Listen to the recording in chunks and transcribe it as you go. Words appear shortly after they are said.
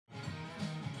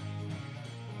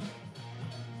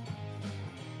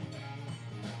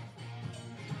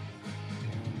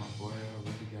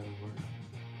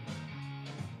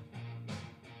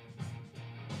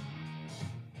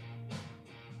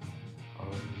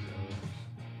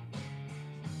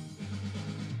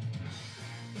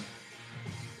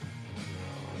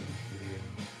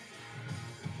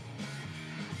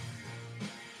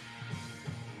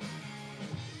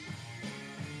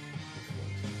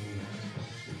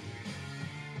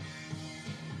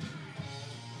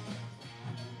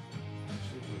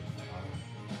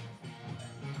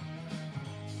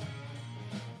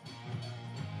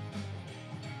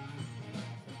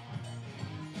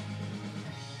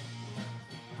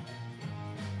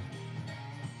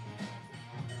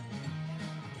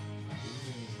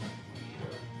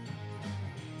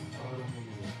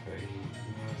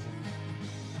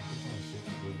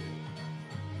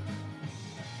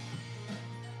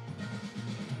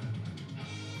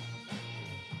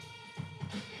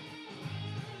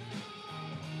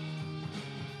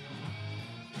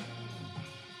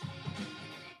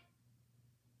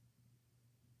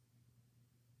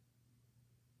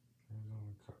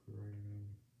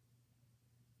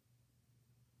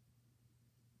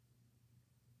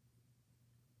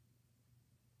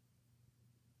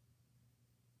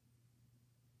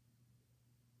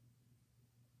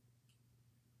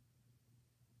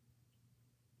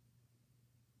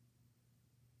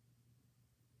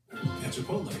At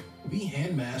Chipotle, we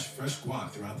hand mash fresh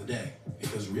guac throughout the day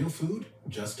because real food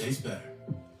just tastes better.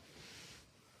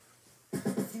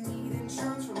 If you need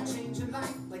insurance from a change in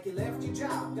life, like you left your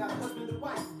job, got a husband or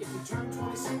wife, if you turn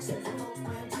 26 and your folks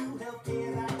plan to,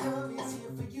 healthcare.gov is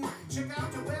here for you. Check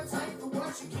out the website for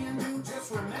what you can do.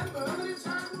 Just remember, it's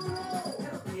time to roll.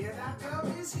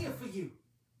 Healthcare.gov is here for you.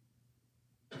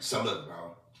 So look,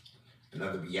 bro,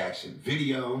 another reaction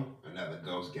video, another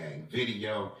Ghost Gang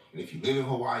video. And if you live in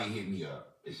Hawaii, hit me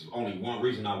up. This is only one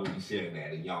reason I will be saying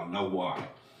that, and y'all know why.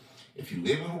 If you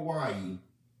live in Hawaii,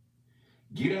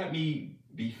 get at me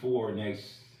before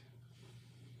next.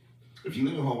 If you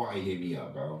live in Hawaii, hit me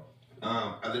up, bro.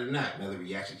 Other than that, another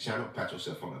reaction channel. Pat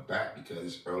yourself on the back because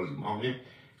it's early morning.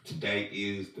 Today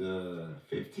is the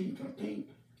 15th, I think.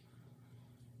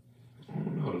 I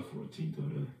don't know, the 14th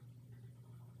or the...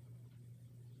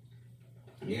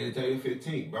 Yeah, today the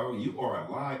 15th, bro. You are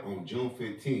alive on June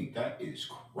 15th. That is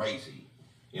crazy.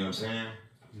 You know what I'm saying?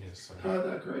 Yes, sir. How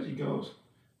that crazy goes?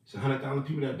 It's 100,000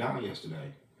 people that died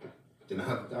yesterday. Then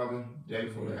 100,000 the day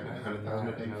before that. Then 100,000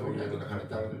 the day before that. Then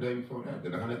 100,000 the day before that.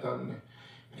 Then 100,000.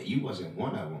 And you wasn't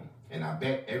one of them. And I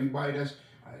bet everybody that's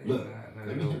look.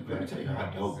 Let me tell you how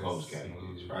dope Ghost Gang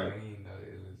is, right?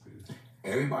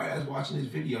 Everybody that's watching this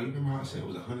video, you remember how I said it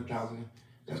was 100,000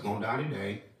 that's gonna die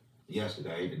today,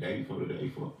 yesterday, the day before, the day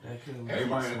before.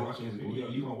 Everybody that's watching this video,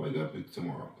 you gonna wake up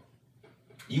tomorrow.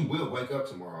 You will wake up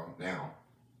tomorrow. Now,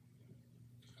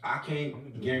 I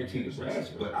can't guarantee the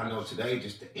rest, but I know today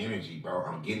just the energy, bro,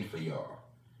 I'm getting for y'all,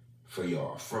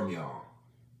 from y'all,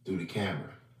 through the camera.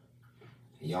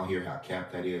 And y'all hear how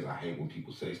capped that is? I hate when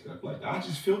people say stuff like that. I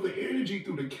just feel the energy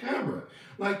through the camera,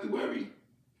 like through every...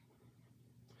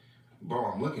 Bro,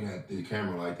 I'm looking at the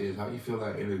camera like this. How you feel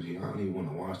that energy? I don't even want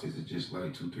to watch this. It's just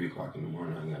like 2, 3 o'clock in the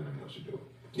morning. I ain't got nothing else to do.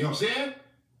 You know what I'm saying?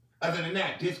 Other than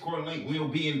that, Discord link will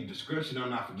be in the description.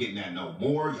 I'm not forgetting that no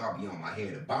more. Y'all be on my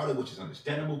head about it, which is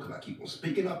understandable because I keep on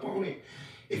speaking up on it.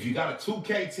 If you got a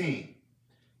 2K team,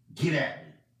 get at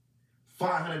me.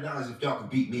 $500 if y'all can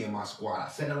beat me and my squad. I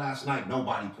said it last night.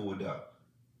 Nobody pulled up.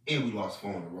 And we lost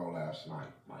 4 in a row last night.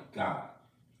 My God.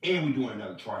 And we doing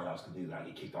another tryouts because niggas gotta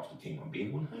get kicked off the team. I'm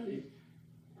being 100.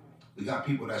 We got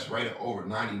people that's rated over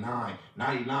 99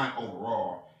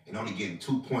 overall, and only getting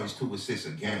 2 points, 2 assists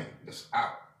a game. That's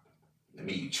out. I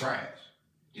mean, you trash.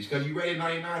 Just because you rated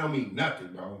 99 don't mean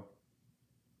nothing, bro.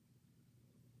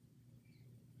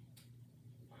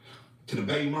 To the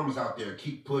baby mamas out there,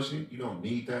 keep pushing. You don't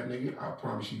need that nigga. I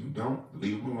promise you don't.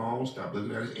 Leave him alone. Stop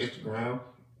looking at his Instagram.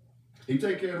 He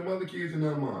take care of them other kids in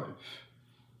that mind.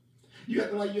 You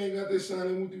acting like you ain't got this son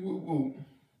in with the woo-woo.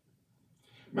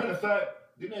 Matter of fact,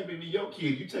 this ain't even your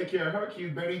kid. You take care of her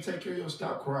kids, better you take care of your...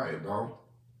 Stop crying, bro.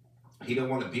 He don't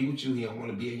want to be with you. He don't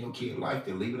want to be in your kid's life.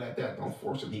 Then leave it at that. Don't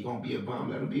force him. He gonna be a bum.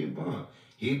 Let him be a bum.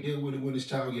 He'll deal with it when his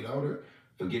child get older.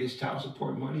 Forget his child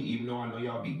support money, even though I know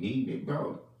y'all be needing it,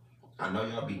 bro. I know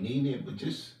y'all be needing it, but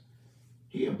just...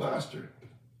 He a buster.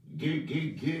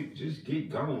 Just get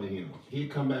going with him. He'll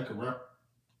come back around.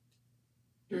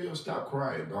 Yo, stop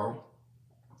crying, bro.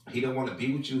 He don't want to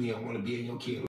be with you. He don't want to be in your kid.